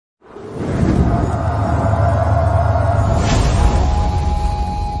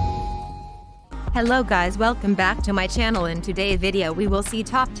Hello guys, welcome back to my channel. In today's video we will see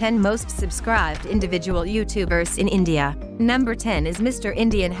top 10 most subscribed individual YouTubers in India. Number 10 is Mr.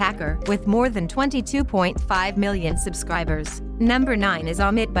 Indian Hacker with more than 22.5 million subscribers. Number 9 is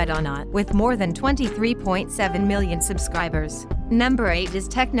Amit Badana with more than 23.7 million subscribers. Number 8 is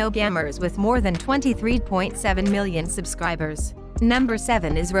Techno Gamers with more than 23.7 million subscribers. Number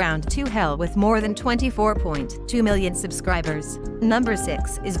 7 is Round 2 Hell with more than 24.2 million subscribers. Number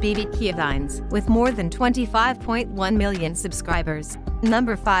 6 is BB Kiavines with more than 25.1 million subscribers.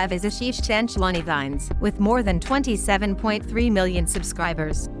 Number 5 is Ashish Chanchlani Vines with more than 27.3 million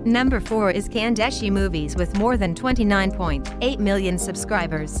subscribers. Number 4 is Kandeshi Movies with more than 29.8 million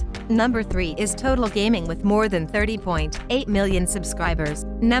subscribers. Number 3 is Total Gaming with more than 30.8 million subscribers.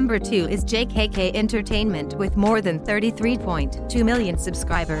 Number 2 is JKK Entertainment with more than 33.2 million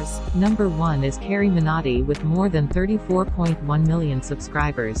subscribers. Number 1 is CarryMinati with more than 34.1 million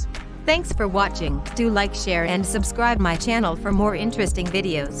subscribers. Thanks for watching. Do like, share and subscribe my channel for more interesting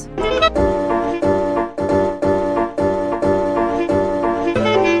videos.